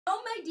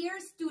my dear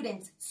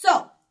students.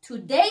 So,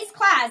 today's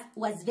class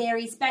was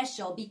very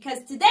special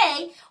because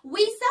today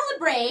we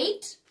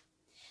celebrate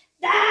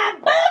the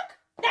book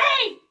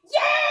day!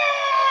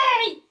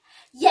 Yay!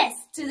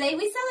 Yes, today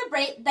we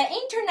celebrate the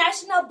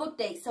International Book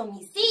Day. So,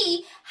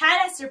 Missy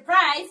had a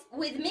surprise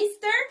with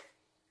Mr.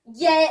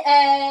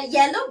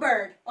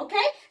 Yellowbird,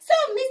 okay? So,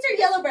 Mr.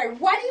 Yellowbird,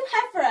 what do you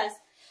have for us?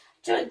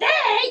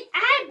 Today,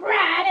 I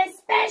brought a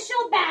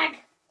special bag.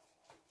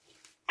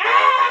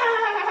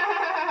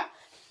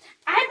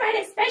 I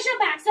brought a special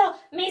bag, so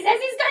Mrs.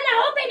 is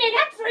gonna open it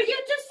up for you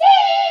to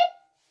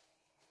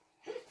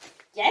see.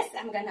 Yes,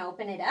 I'm gonna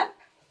open it up.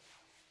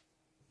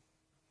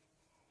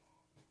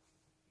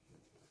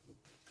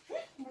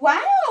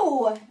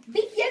 Wow,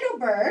 big yellow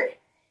bird.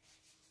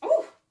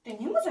 Oh,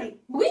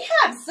 we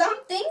have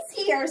some things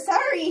here,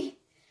 sorry.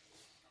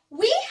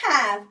 We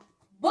have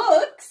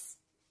books.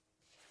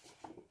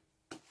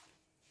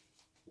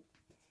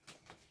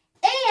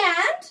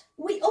 And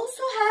we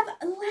also have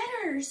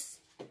letters.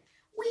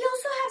 We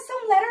also have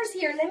some letters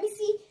here. Let me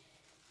see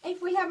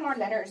if we have more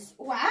letters.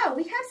 Wow,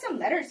 we have some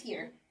letters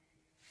here.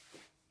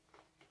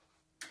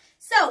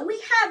 So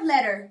we have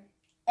letter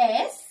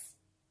S,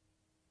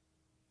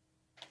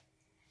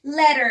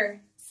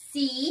 letter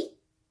C,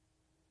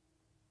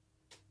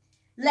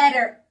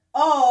 letter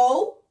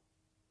O,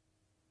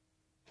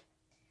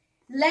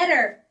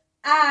 letter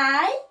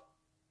I,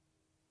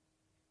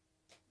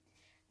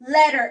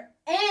 letter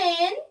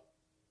N,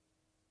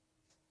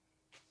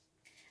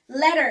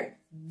 letter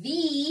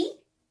V,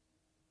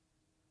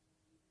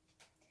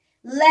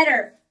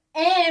 letter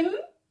M,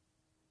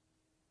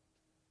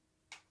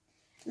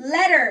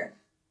 letter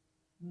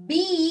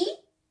B,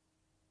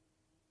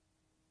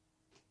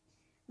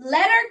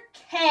 letter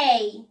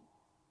K.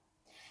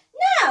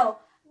 Now,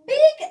 big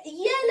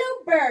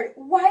yellow bird,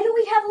 why do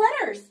we have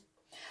letters?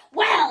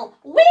 Well,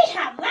 we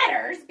have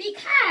letters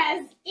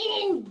because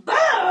in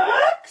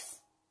books,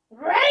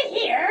 right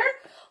here,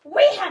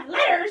 we have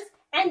letters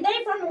and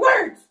they form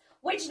words,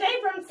 which they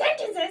form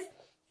sentences,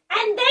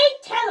 and they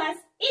tell us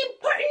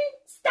important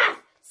stuff.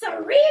 So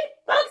read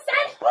books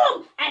at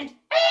home and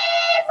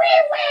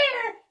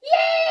everywhere.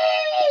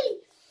 Yay!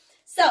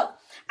 So,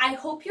 I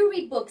hope you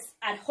read books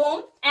at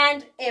home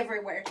and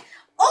everywhere.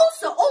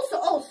 Also,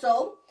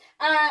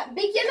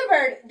 Big Yellow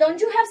Bird,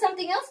 don't you have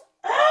something else?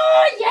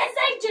 Oh, yes,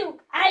 I do.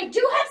 I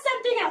do have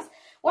something else.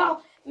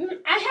 Well,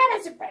 I had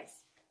a surprise.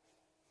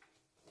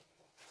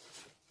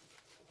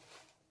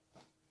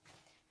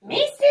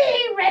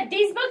 Missy read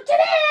this book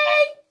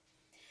today.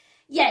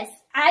 Yes,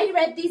 I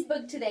read this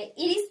book today.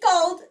 It is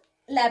called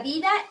La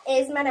Vida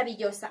es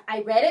Maravillosa.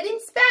 I read it in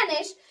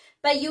Spanish,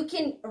 but you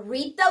can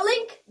read the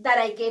link that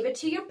I gave it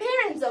to your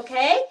parents,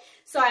 okay?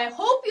 So I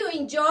hope you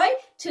enjoy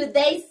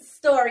today's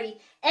story.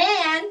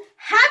 And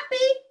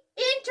happy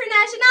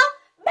International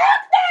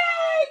Book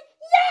Day!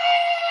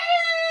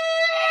 Yay!